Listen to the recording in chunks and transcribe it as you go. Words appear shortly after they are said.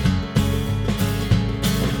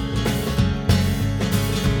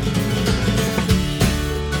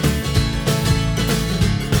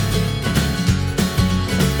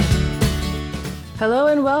Hello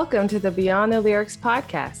and welcome to the Beyond the Lyrics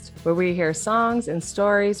podcast, where we hear songs and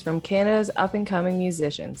stories from Canada's up-and-coming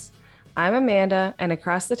musicians. I'm Amanda, and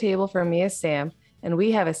across the table from me is Sam, and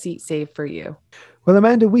we have a seat saved for you. Well,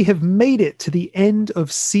 Amanda, we have made it to the end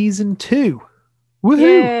of season 2. Woohoo!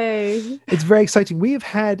 Yay! It's very exciting. We have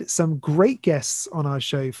had some great guests on our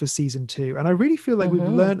show for season 2, and I really feel like we've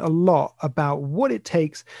learned a lot about what it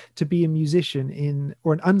takes to be a musician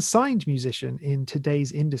or an unsigned musician in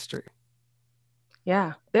today's industry.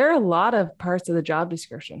 Yeah, there are a lot of parts of the job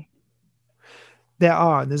description. There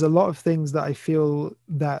are, and there's a lot of things that I feel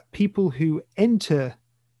that people who enter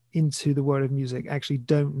into the world of music actually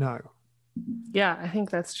don't know. Yeah, I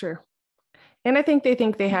think that's true. And I think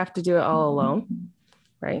they have to do it all alone,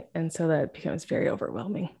 right? And so that becomes very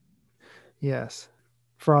overwhelming. Yes.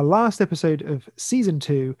 For our last episode of season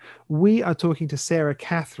 2, we are talking to Sarah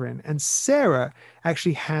Catharine, and Sarah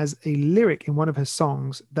actually has a lyric in one of her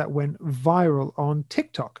songs that went viral on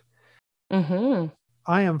TikTok. I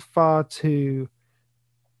am far too,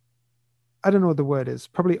 I don't know what the word is,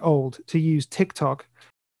 probably old to use TikTok.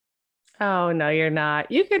 Oh, no, you're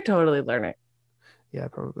not. You could totally learn it. Yeah,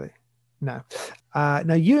 probably. No.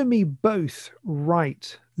 Now, you and me both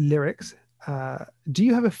write lyrics. Do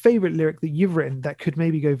you have a favorite lyric that you've written that could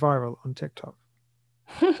maybe go viral on TikTok?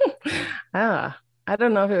 I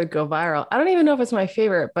don't know if it would go viral. I don't even know if it's my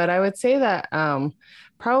favorite, but I would say that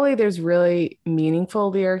probably there's really meaningful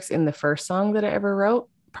lyrics in the first song that I ever wrote,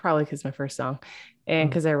 probably because my first song, and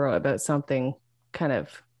because I wrote about something kind of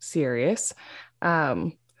serious.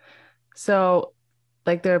 So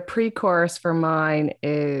like the pre-chorus for mine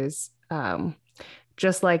is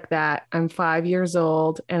just like that. I'm 5 years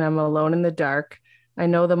old and I'm alone in the dark. I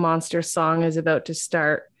know the monster song is about to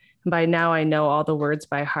start. By now I know all the words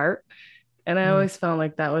by heart. And I always felt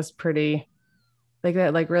like that was pretty, like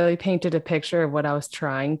that, like really painted a picture of what I was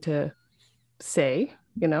trying to say,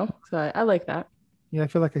 you know? So I like that. Yeah, I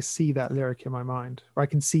feel like I see that lyric in my mind, or I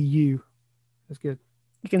can see you. That's good.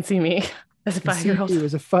 You can see me as a 5-year-old. You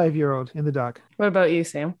as a 5-year-old in the dark. What about you,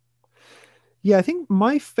 Sam? Yeah, I think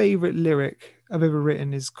my favorite lyric I've ever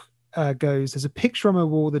written goes, "There's a picture on my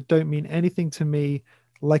wall that don't mean anything to me,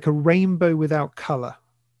 like a rainbow without color."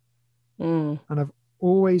 And I've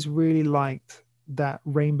always really liked that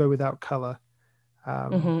rainbow without color.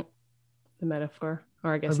 The metaphor,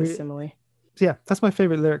 or I guess a simile. So yeah, that's my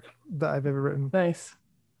favorite lyric that I've ever written. Nice.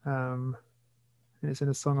 And it's in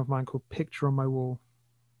a song of mine called "Picture on My Wall,"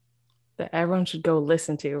 that everyone should go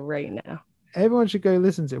listen to right now. Everyone should go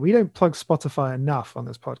listen to it. We don't plug Spotify enough on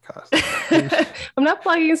this podcast. I'm not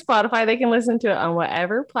plugging Spotify. They can listen to it on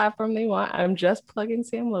whatever platform they want. I'm just plugging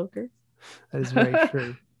Sam Loker. That is very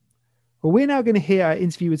true. Well, we're now going to hear our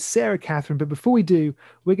interview with Sarah Catharine. But before we do,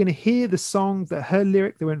 we're going to hear the song that her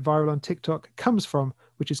lyric that went viral on TikTok comes from,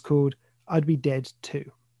 which is called "I'd Be Dead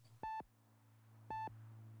Too."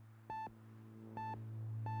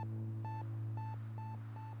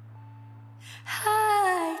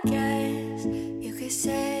 I guess you could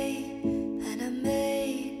say that I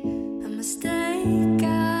made a mistake.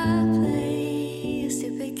 I played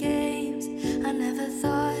stupid games. I never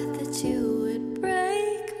thought that you would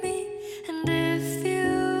break me. And if you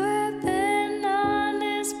had been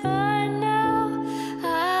honest by now,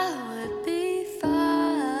 I would be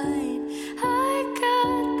fine. I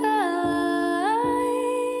got by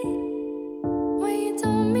when you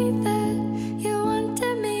told me that you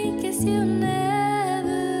wanted me, 'cause you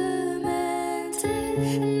never meant it.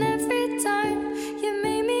 And every time you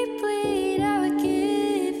made me bleed, I would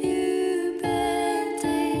give you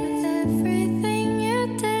Band-Aid. With everything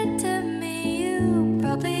you did to me, you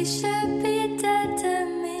probably should be dead to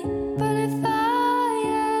me. But if I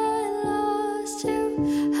had lost you,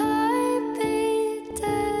 I'd be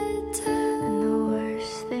dead too. And the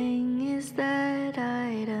worst thing is that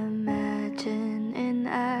I'd imagine an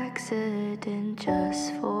accident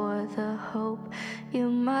just for the hope you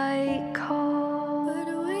might call. But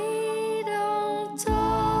we don't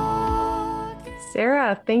talk.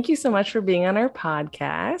 Sarah, thank you so much for being on our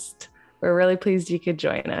podcast. We're really pleased you could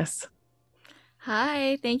join us.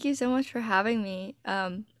 Hi, thank you so much for having me.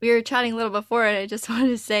 We were chatting a little before, and I just wanted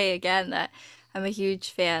to say again that I'm a huge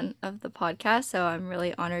fan of the podcast, so I'm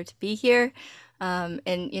really honored to be here.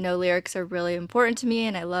 And, you know, lyrics are really important to me,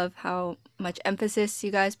 and I love how much emphasis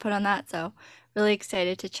you guys put on that, so really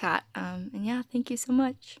excited to chat. And yeah, thank you so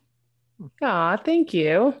much. Aw, thank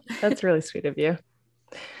you. That's really sweet of you.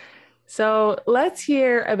 So let's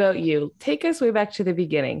hear about you. Take us way back to the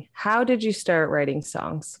beginning. How did you start writing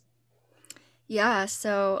songs? Yeah,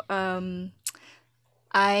 so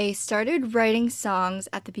I started writing songs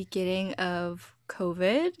at the beginning of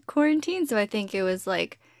COVID quarantine. So I think it was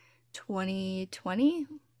like 2020,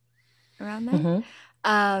 around then. Hmm.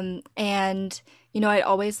 And I'd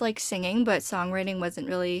always liked singing, but songwriting wasn't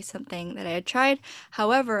really something that I had tried.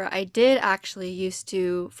 However, I did actually used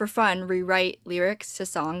to, for fun, rewrite lyrics to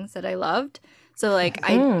songs that I loved. So like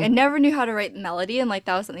I Mm. never knew how to write the melody, and like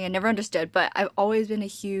that was something I never understood, but I've always been a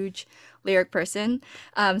huge lyric person.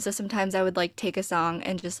 So sometimes I would like take a song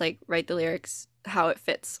and just like write the lyrics how it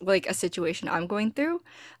fits like a situation I'm going through.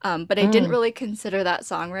 But I didn't Mm. really consider that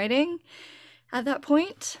songwriting at that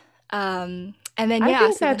point. And then I yeah,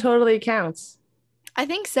 think so that then totally counts. I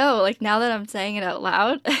think so, like now that I'm saying it out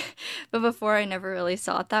loud, but before I never really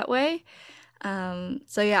saw it that way.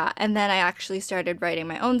 So yeah, and then I actually started writing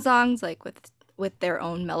my own songs like with their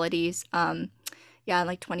own melodies. Yeah, in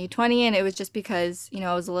like 2020, and it was just because,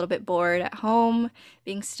 I was a little bit bored at home,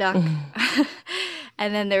 being stuck. Mm.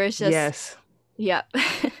 And then there was just Yes. yep.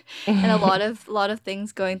 And a lot of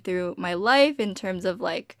things going through my life in terms of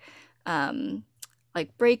um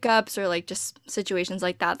like breakups or like just situations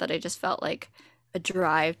like that that I just felt like a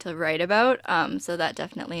drive to write about. So that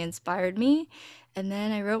definitely inspired me. And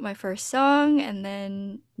then I wrote my first song and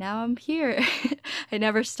then now I'm here. I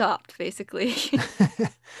never stopped basically.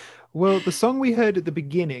 Well, the song we heard at the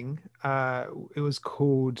beginning, it was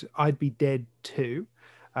called "I'd Be Dead Too,"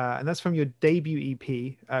 and that's from your debut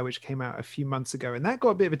EP, which came out a few months ago, and that got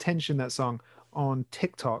a bit of attention. That song on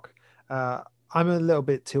TikTok. Uh, I'm a little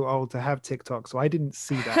bit too old to have TikTok, so I didn't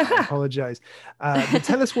see that. I apologize. But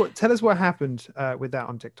tell us what happened with that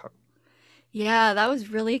on TikTok. Yeah, that was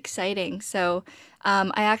really exciting. So,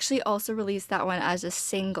 I actually also released that one as a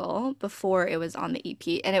single before it was on the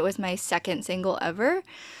EP, and it was my second single ever.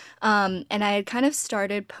 And I had kind of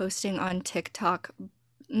started posting on TikTok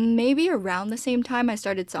maybe around the same time I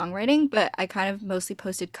started songwriting, but I kind of mostly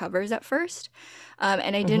posted covers at first.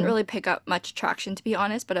 And I didn't Hmm. really pick up much traction, to be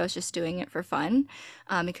honest, but I was just doing it for fun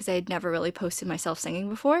because I had never really posted myself singing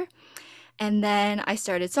before. And then I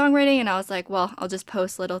started songwriting, and I was like, well, I'll just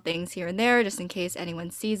post little things here and there just in case anyone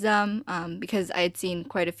sees them. Because I had seen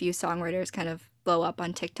quite a few songwriters kind of blow up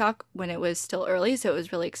on TikTok when it was still early, so it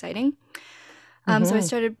was really exciting. So I Hmm.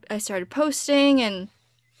 started posting, and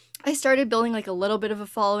I started building like a little bit of a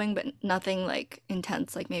following, but nothing like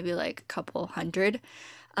intense, like maybe like a couple hundred,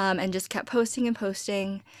 and just kept posting and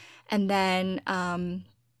posting. And then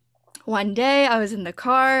one day I was in the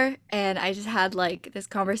car and I just had like this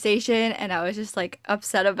conversation and I was just like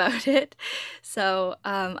upset about it. So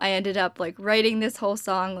I ended up like writing this whole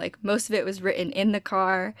song. Like most of it was written in the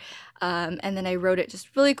car. And then I wrote it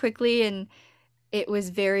just really quickly and it was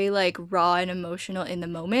very like raw and emotional in the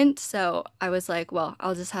moment. So I was like, well,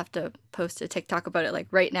 I'll just have to post a TikTok about it like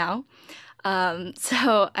right now.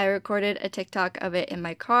 So I recorded a TikTok of it in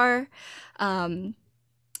my car. Um,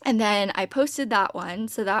 and then I posted that one.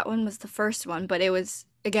 So that one was the first one, but it was,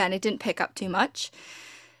 again, it didn't pick up too much.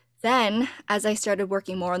 Then, as I started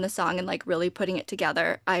working more on the song and like really putting it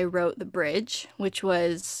together, I wrote the bridge, which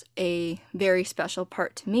was a very special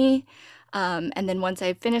part to me. And then once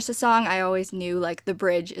I finished the song, I always knew like the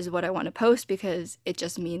bridge is what I want to post because it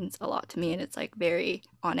just means a lot to me and it's like very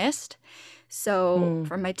honest. So Mm.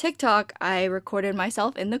 for my TikTok, I recorded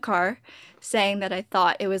myself in the car saying that I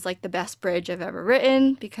thought it was like the best bridge I've ever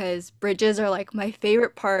written because bridges are like my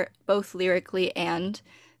favorite part, both lyrically and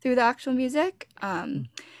through the actual music.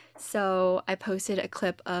 So I posted a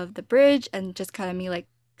clip of the bridge and just kind of me like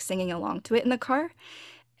singing along to it in the car.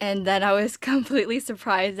 And then I was completely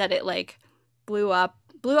surprised that it like blew up.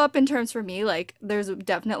 Blew up in terms for me, like there's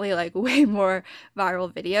definitely like way more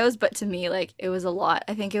viral videos, but to me, like it was a lot.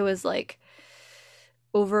 I think it was like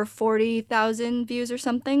over 40,000 views or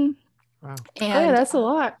something. Wow. Oh yeah, And that's a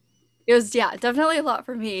lot. it was, yeah, definitely a lot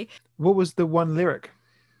for me. What was the one lyric?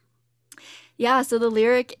 Yeah, so the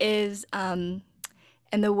lyric is,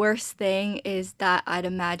 and the worst thing is that I'd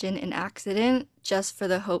imagine an accident just for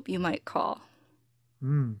the hope you might call.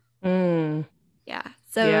 Mm. Mm. Yeah.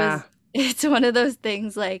 So Yeah. it's one of those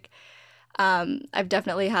things like I've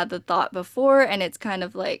definitely had the thought before and it's kind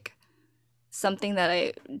of like something that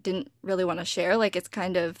I didn't really want to share. Like it's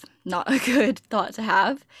kind of not a good thought to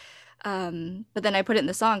have. But then I put it in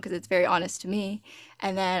the song because it's very honest to me.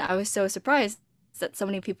 And then I was so surprised that so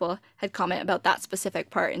many people had commented about that specific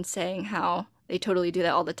part and saying how they totally do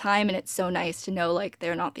that all the time. And it's so nice to know like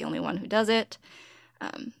they're not the only one who does it.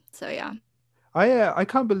 So yeah. I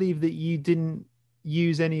can't believe that you didn't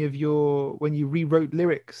use any of your when you rewrote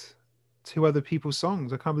lyrics to other people's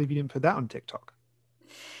songs. I can't believe you didn't put that on TikTok.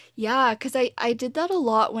 Yeah, because I did that a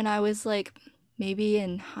lot when I was like maybe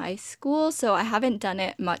in high school. So I haven't done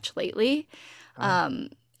it much lately. Ah, Um,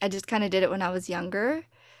 I just kind of did it when I was younger.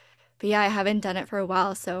 But yeah, I haven't done it for a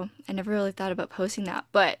while, so I never really thought about posting that.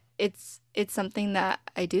 But it's something that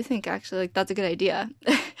I do think actually like that's a good idea.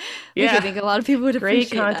 Yeah. I think a lot of people would Great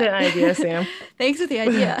appreciate content that. idea, Sam. Thanks for the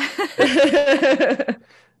idea.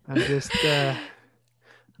 I'm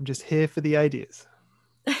just here for the ideas.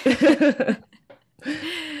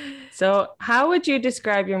 So, how would you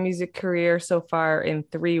describe your music career so far in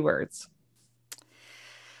 3 words?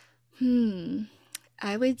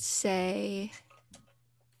 I would say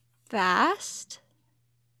fast,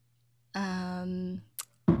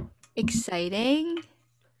 exciting,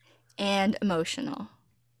 and emotional.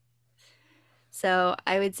 So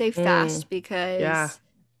I would say fast because yeah.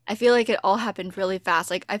 I feel like it all happened really fast.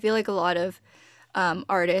 Like I feel like a lot of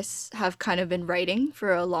artists have kind of been writing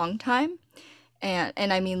for a long time,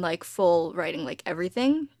 and I mean like full writing, like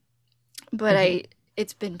everything. But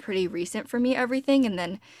it's been pretty recent for me, everything, and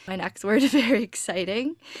then my next word is very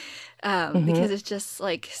exciting because it's just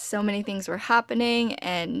like so many things were happening,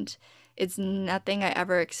 and it's nothing I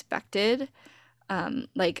ever expected.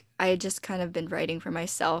 Like I had just kind of been writing for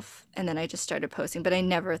myself and then I just started posting, but I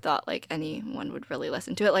never thought like anyone would really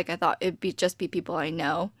listen to it. Like I thought it'd be just be people I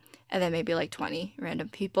know and then maybe like 20 random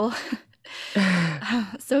people.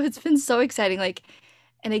 So it's been so exciting. Like,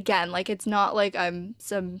 and again, like it's not like I'm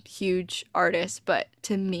some huge artist, but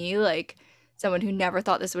to me, like someone who never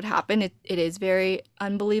thought this would happen, it is very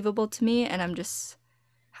unbelievable to me, and I'm just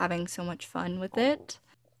having so much fun with it.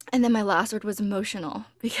 And then my last word was emotional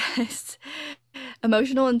because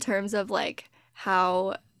emotional in terms of like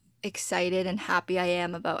how excited and happy I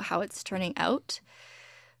am about how it's turning out,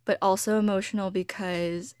 but also emotional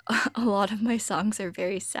because a lot of my songs are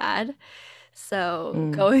very sad. So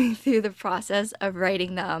going through the process of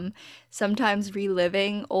writing them, sometimes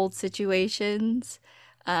reliving old situations,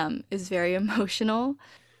 is very emotional.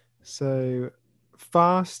 So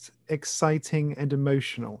fast, exciting, and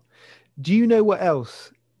emotional. Do you know what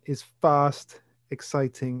else is fast,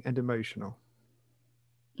 exciting, and emotional?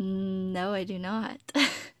 No, I do not.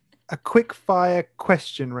 A quick fire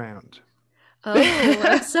question round. Oh,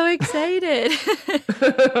 I'm so excited.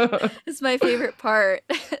 It's my favorite part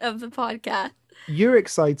of the podcast. You're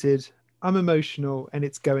excited, I'm emotional, and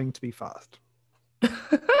it's going to be fast.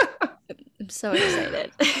 I'm so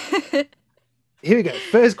excited. Here we go.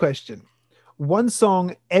 First question. One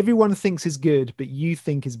song everyone thinks is good, but you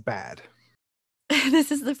think is bad.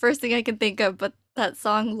 This is the first thing I can think of, but that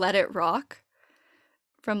song Let It Rock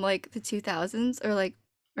from like the 2000s or like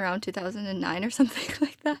around 2009 or something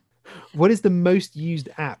like that. What is the most used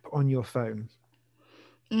app on your phone?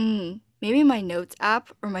 Maybe my notes app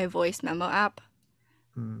or my voice memo app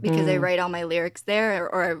because I write all my lyrics there,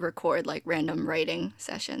 or I record like random writing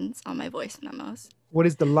sessions on my voice memos. What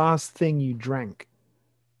is the last thing you drank?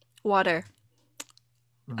 Water.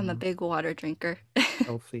 I'm a big water drinker.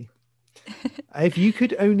 Healthy. If you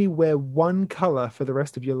could only wear one color for the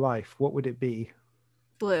rest of your life, what would it be?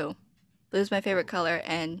 Blue. Blue's my favorite color,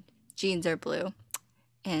 and jeans are blue.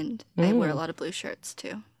 And I wear a lot of blue shirts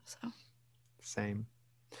too. So same.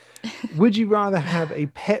 Would you rather have a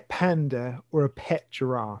pet panda or a pet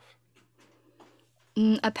giraffe?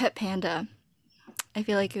 A pet panda. I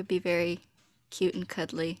feel like it would be very cute and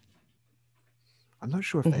cuddly. I'm not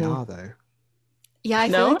sure if they are though. Yeah, I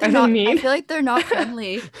feel like they're not. I feel like they're not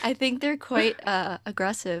friendly. I think they're quite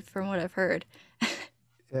aggressive, from what I've heard.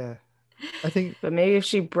 Yeah, I think. But maybe if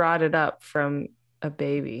she brought it up from a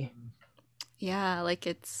baby. Yeah, like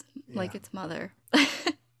its mother.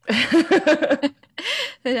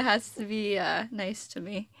 It has to be nice to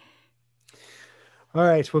me. All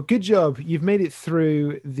right. Well, good job. You've made it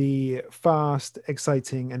through the fast,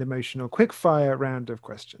 exciting, and emotional quick fire round of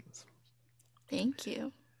questions. Thank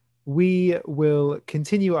you. We will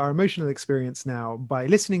continue our emotional experience now by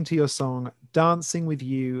listening to your song, Dancing with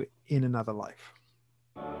You in Another Life.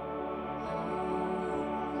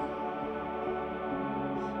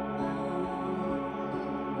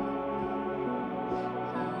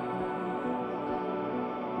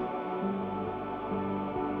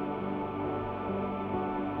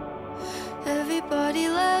 Everybody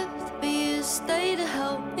left, but you stayed to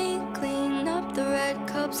help me clean up the red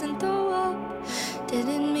cups and throw up.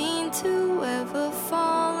 Didn't mean to ever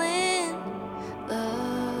fall in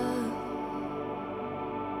love.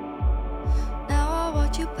 Now I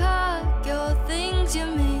watch you pack your things. You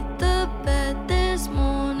made the bed this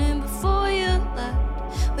morning before you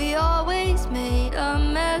left. We always made a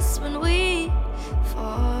mess when we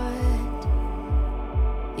fought.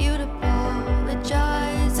 You'd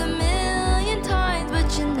apologize a million times,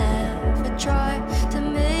 but you never tried to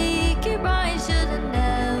make it right. Should've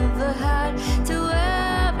never had to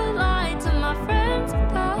ever lie to my friends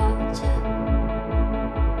about you.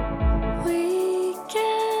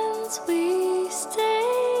 Weekends we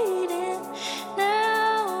stay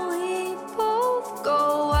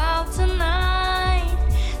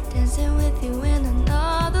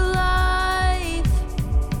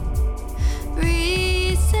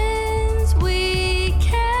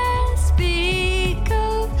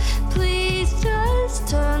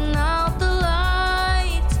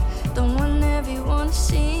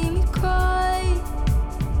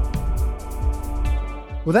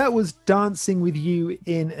Well, that was Dancing with You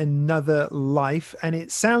in Another Life. And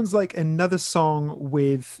it sounds like another song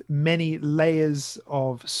with many layers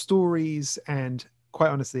of stories and,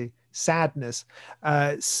 quite honestly, sadness.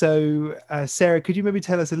 Sarah, could you maybe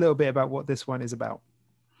tell us a little bit about what this one is about?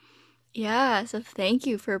 Yeah, so thank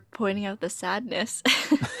you for pointing out the sadness.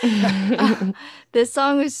 Uh, this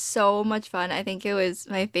song was so much fun. I think it was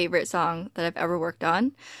my favorite song that I've ever worked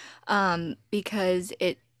on, because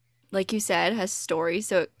it, like you said, has story.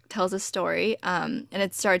 So it tells a story, and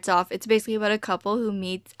it starts off. It's basically about a couple who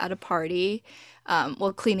meets at a party,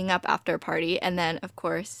 well, cleaning up after a party, and then of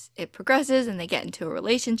course it progresses, and they get into a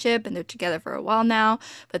relationship, and they're together for a while now.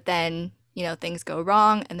 But then things go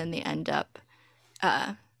wrong, and then they end up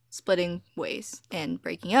uh, splitting ways and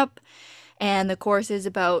breaking up. And the course is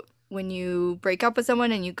about when you break up with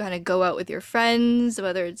someone and you kind of go out with your friends,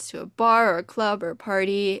 whether it's to a bar or a club or a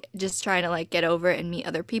party, just trying to like get over it and meet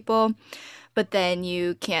other people. But then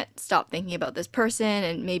you can't stop thinking about this person,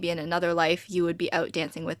 and maybe in another life you would be out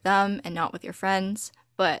dancing with them and not with your friends.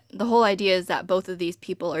 But the whole idea is that both of these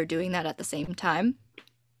people are doing that at the same time.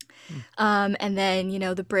 And then,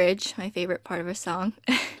 the bridge, my favorite part of a song,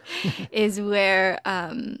 is where,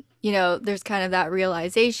 there's kind of that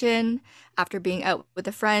realization after being out with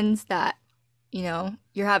the friends that,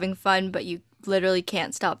 you're having fun, but you literally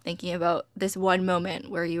can't stop thinking about this one moment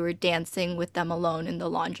where you were dancing with them alone in the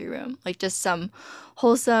laundry room. Like just some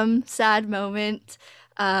wholesome, sad moment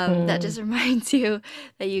that just reminds you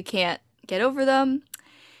that you can't get over them.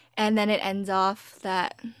 And then it ends off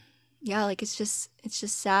that yeah, like it's just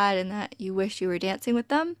sad and that you wish you were dancing with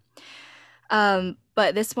them.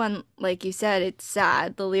 But this one, like you said, it's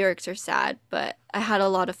sad. The lyrics are sad, but I had a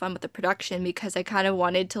lot of fun with the production because I kind of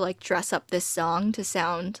wanted to like dress up this song to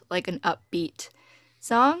sound like an upbeat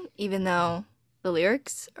song, even though the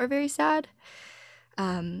lyrics are very sad.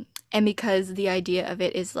 And because the idea of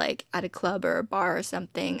it is like at a club or a bar or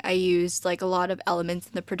something, I used like a lot of elements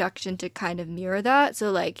in the production to kind of mirror that. So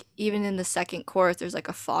like even in the second chorus, there's like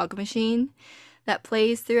a fog machine that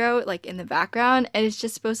plays throughout, like in the background, and it's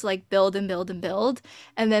just supposed to like build and build and build.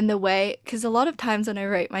 And then the way, because a lot of times when I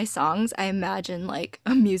write my songs, I imagine like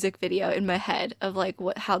a music video in my head of like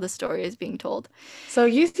how the story is being told. So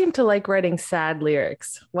you seem to like writing sad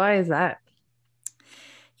lyrics. Why is that?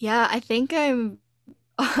 Yeah, I think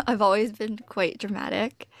I've always been quite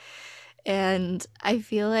dramatic, and I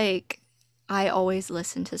feel like I always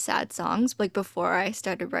listen to sad songs. Like before I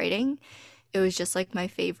started writing, it was just like my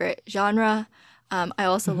favorite genre. I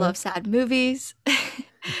also Mhm. love sad movies.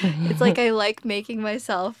 It's like I like making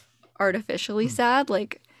myself artificially sad,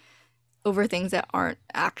 like over things that aren't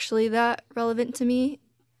actually that relevant to me.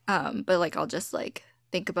 But like I'll just like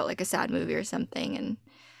think about like a sad movie or something, and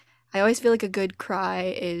I always feel like a good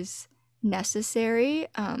cry is necessary.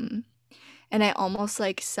 And I almost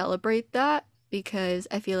like celebrate that because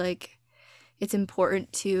I feel like it's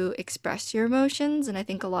important to express your emotions. And I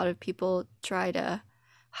think a lot of people try to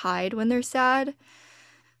hide when they're sad.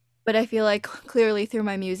 But I feel like clearly through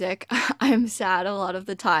my music, I'm sad a lot of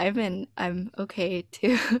the time and I'm okay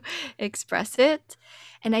to express it.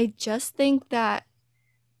 And I just think that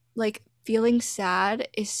like feeling sad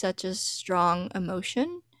is such a strong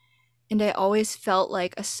emotion. And I always felt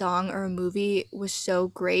like a song or a movie was so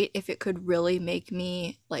great if it could really make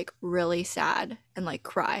me like really sad and like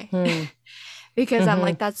cry. Hmm. Because I'm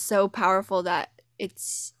like, Mhm. that's so powerful that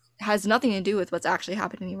it's has nothing to do with what's actually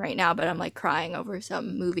happening right now, but I'm like crying over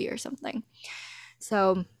some movie or something.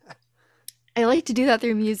 So I like to do that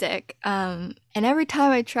through music. And every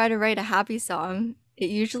time I try to write a happy song, it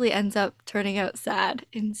usually ends up turning out sad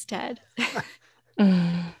instead.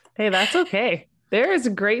 Hey, that's okay. There is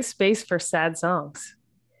a great space for sad songs.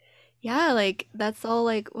 Yeah, like that's all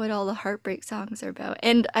like what all the heartbreak songs are about.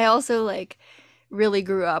 And I also like really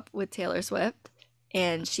grew up with Taylor Swift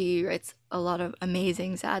and she writes a lot of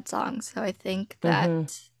amazing sad songs. So I think that Hmm.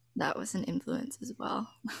 that was an influence as well.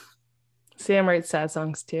 Sam writes sad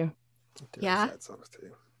songs too. I do like Yeah. sad songs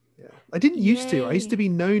too. Yeah. I didn't used to. I used to Yay. be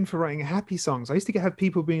known for writing happy songs. I used to have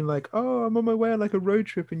people being like, "Oh, I'm on my way on like a road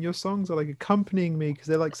trip and your songs are like accompanying me because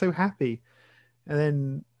they're like so happy." And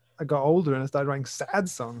then I got older and I started writing sad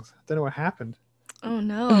songs. I don't know what happened. Oh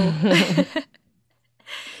no.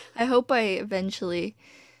 I hope I eventually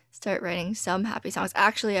start writing some happy songs.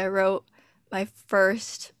 Actually, I wrote my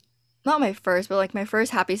first, not my first, but like my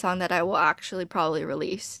first happy song that I will actually probably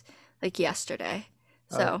release like yesterday.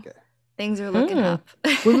 So Okay. things are looking Hmm. up.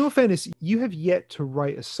 Well, in all fairness, you have yet to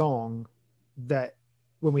write a song that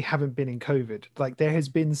when we haven't been in COVID, like there has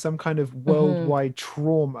been some kind of Hmm. worldwide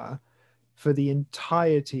trauma for the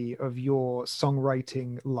entirety of your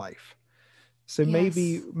songwriting life. So maybe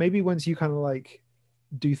Yes. maybe once you kind of like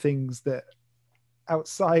do things that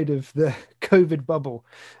outside of the COVID bubble,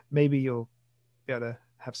 maybe you'll be able to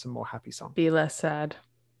have some more happy songs. Be less sad.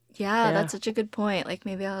 Yeah, Yeah. that's such a good point. Like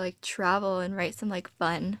maybe I'll like travel and write some like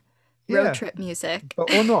fun road Yeah, trip music.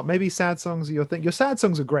 but or not. Maybe sad songs are your thing. Your sad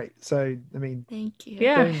songs are great. So I mean, Thank you.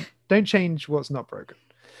 Yeah. don't change what's not broken.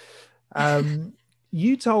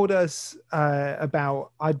 You told us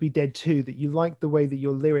about "I'd Be Dead Too" that you liked the way that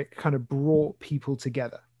your lyric kind of brought people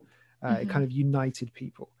together. It kind of united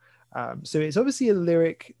people. So it's obviously a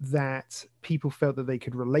lyric that people felt that they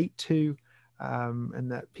could relate to,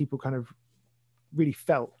 and that people kind of really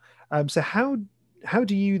felt. So how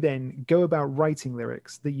do you then go about writing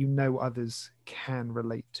lyrics that you know others can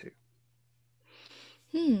relate to?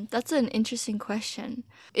 That's an interesting question.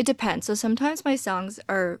 It depends. So sometimes my songs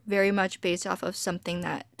are very much based off of something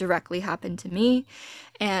that directly happened to me.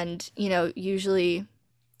 And, usually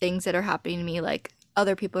things that are happening to me, like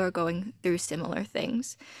other people are going through similar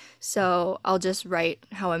things. So I'll just write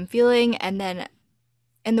how I'm feeling. And then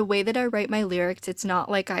in the way that I write my lyrics, it's not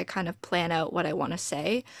like I kind of plan out what I want to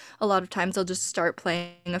say. A lot of times I'll just start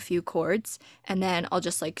playing a few chords and then I'll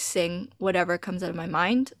just like sing whatever comes out of my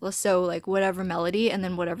mind. So like whatever melody and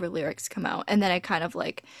then whatever lyrics come out. And then I kind of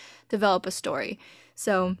like develop a story.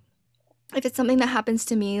 So if it's something that happens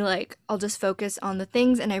to me, like I'll just focus on the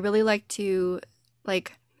things and I really like to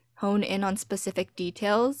like hone in on specific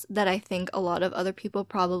details that I think a lot of other people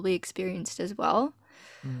probably experienced as well.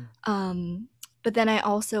 Mm. But then I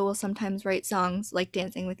also will sometimes write songs like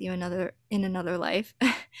Dancing with You in Another Life.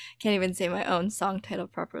 Can't even say my own song title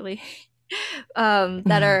properly.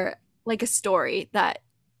 That are like a story that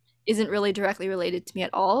isn't really directly related to me at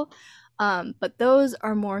all. But those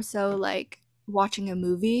are more so like watching a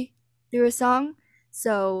movie through a song.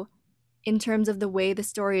 So in terms of the way the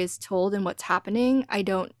story is told and what's happening, I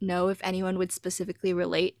don't know if anyone would specifically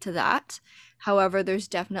relate to that. However, there's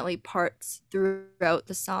definitely parts throughout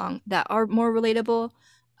the song that are more relatable.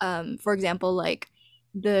 For example, like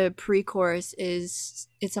the pre-chorus is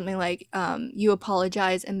it's something like you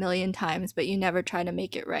apologize a million times, but you never try to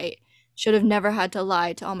make it right. Should have never had to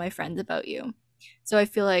lie to all my friends about you. So I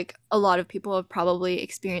feel like a lot of people have probably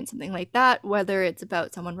experienced something like that, whether it's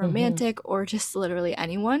about someone romantic or just literally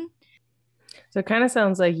anyone. So it kind of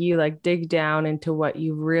sounds like you like dig down into what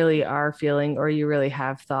you really are feeling or you really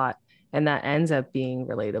have thought, and that ends up being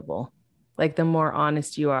relatable. Like the more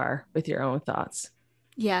honest you are with your own thoughts.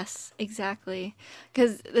 Yes, exactly.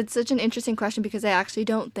 Because it's such an interesting question because I actually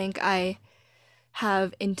don't think I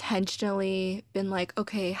have intentionally been like,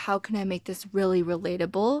 okay, how can I make this really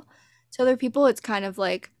relatable to other people? It's kind of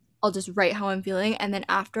like I'll just write how I'm feeling. And then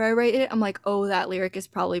after I write it, I'm like, oh, that lyric is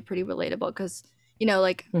probably pretty relatable. Because,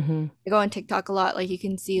 like Mm-hmm. I go on TikTok a lot, like you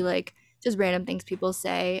can see like just random things people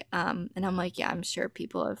say. And I'm like, yeah, I'm sure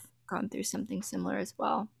people have gone through something similar as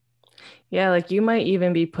well. Yeah, like you might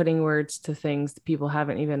even be putting words to things that people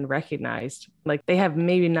haven't even recognized. Like they have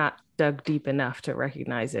maybe not dug deep enough to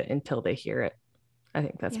recognize it until they hear it. I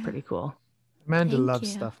think that's Yeah. pretty cool. Amanda Thank loves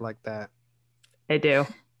you. stuff like that. I do.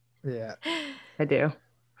 Yeah. I do.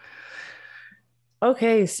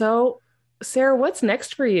 Okay, so Sarah, what's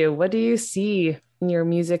next for you? What do you see in your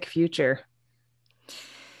music future?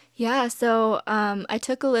 Yeah, so I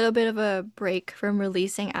took a little bit of a break from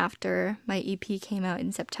releasing after my EP came out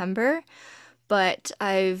in September, but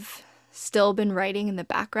I've still been writing in the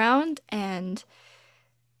background. And,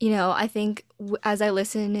 I think as I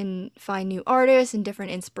listen and find new artists and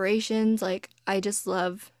different inspirations, like I just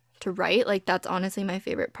love to write. Like that's honestly my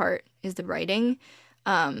favorite part is the writing.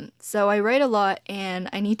 So I write a lot and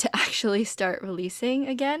I need to actually start releasing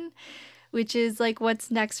again, which is like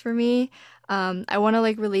what's next for me. I want to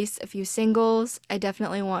like release a few singles. I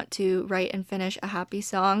definitely want to write and finish a happy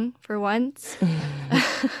song for once.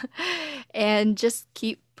 And just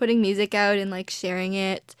keep putting music out and like sharing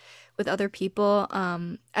it with other people.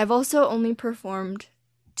 I've also only performed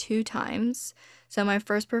 2 times. So my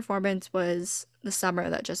first performance was the summer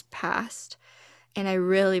that just passed. And I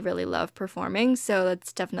really, really love performing. So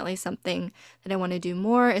that's definitely something that I want to do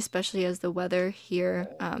more, especially as the weather here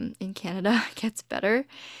in Canada gets better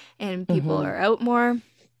and people Mhm. are out more.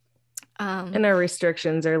 Um, And our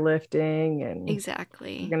restrictions are lifting and we're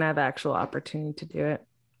exactly. gonna have actual opportunity to do it.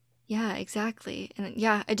 Yeah, exactly. And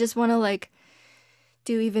yeah, I just want to like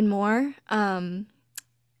do even more. And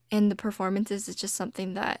the performances is just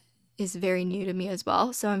something that is very new to me as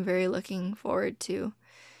well. So I'm very looking forward to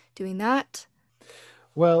doing that.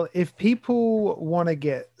 Well, if people want to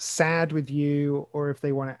get sad with you or if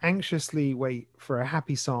they want to anxiously wait for a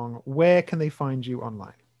happy song, where can they find you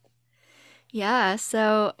online? Yeah,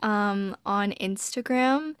 so on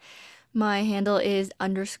Instagram, My handle is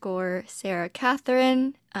 _Sarah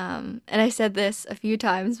Catharine. And I said this a few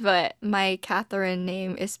times, but my Catharine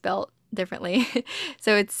name is spelled differently.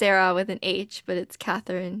 So it's Sarah with an H, but it's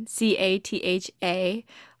Catharine, CATHARINE.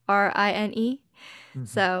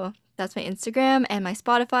 So that's my Instagram, and my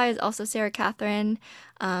Spotify is also Sarah Catharine.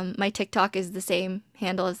 My TikTok is the same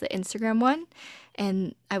handle as the Instagram one.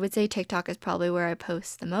 And I would say TikTok is probably where I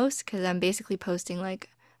post the most because I'm basically posting like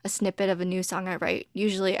a snippet of a new song I write,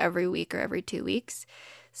 usually every week or every 2 weeks.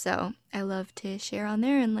 So I love to share on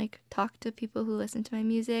there and like talk to people who listen to my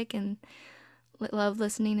music and love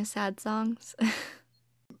listening to sad songs.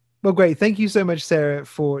 Well, great. Thank you so much, Sarah,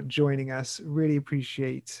 for joining us. Really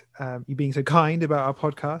appreciate you being so kind about our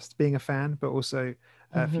podcast, being a fan, but also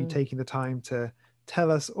for you taking the time to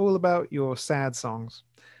tell us all about your sad songs.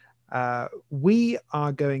 We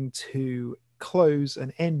are going to close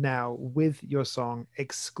and end now with your song,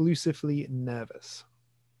 Exclusively Nervous.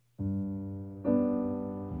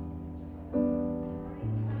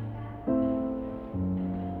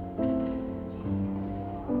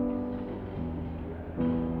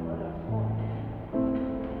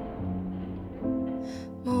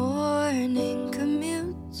 Morning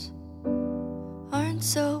commutes aren't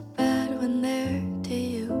so bad when they're to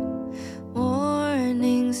you.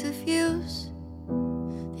 Warnings of use,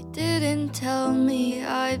 they didn't tell me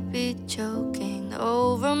I'd be choking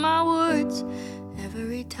over my words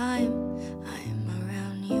every time I'm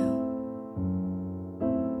around you.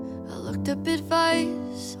 I looked up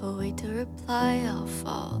advice, I'll wait to reply, I'll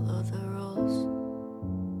follow the rules.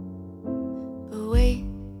 But wait,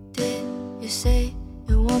 did you say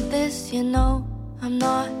you want this? You know I'm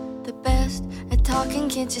not the best at talking,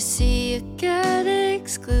 can't you see? You get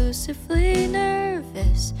exclusively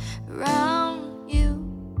nervous around you.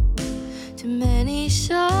 Too many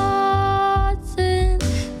shots in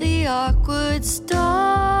the awkward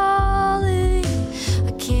stalling.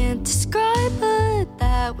 I can't describe, but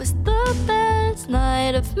that was the best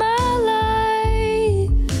night of my life.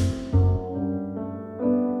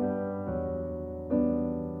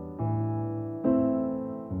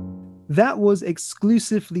 That was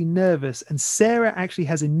Exclusively Nervous, and Sarah actually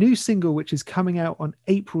has a new single which is coming out on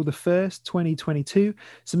April the 1st, 2022.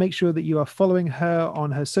 So make sure that you are following her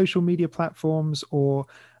on her social media platforms or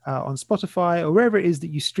on Spotify or wherever it is that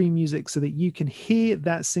you stream music so that you can hear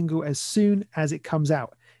that single as soon as it comes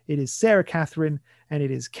out. It is Sarah Catharine, and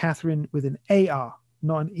it is Catharine with an AR,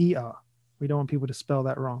 not an ER. We don't want people to spell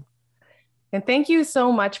that wrong. And thank you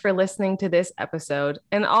so much for listening to this episode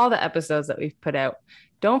and all the episodes that we've put out.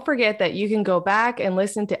 Don't forget that you can go back and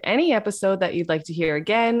listen to any episode that you'd like to hear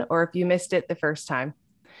again, or if you missed it the first time.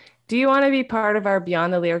 Do you want to be part of our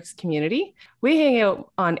Beyond the Lyrics community? We hang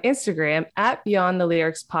out on Instagram at Beyond the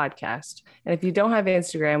Lyrics Podcast. And if you don't have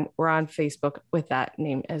Instagram, we're on Facebook with that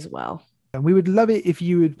name as well. And we would love it if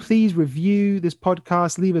you would please review this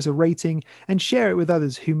podcast, leave us a rating, and share it with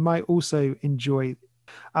others who might also enjoy.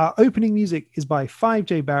 Our opening music is by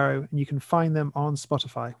 5J Barrow, and you can find them on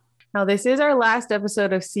Spotify. Now, this is our last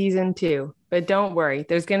episode of season 2, but don't worry,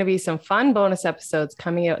 there's going to be some fun bonus episodes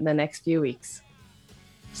coming out in the next few weeks.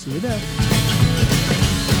 See you there.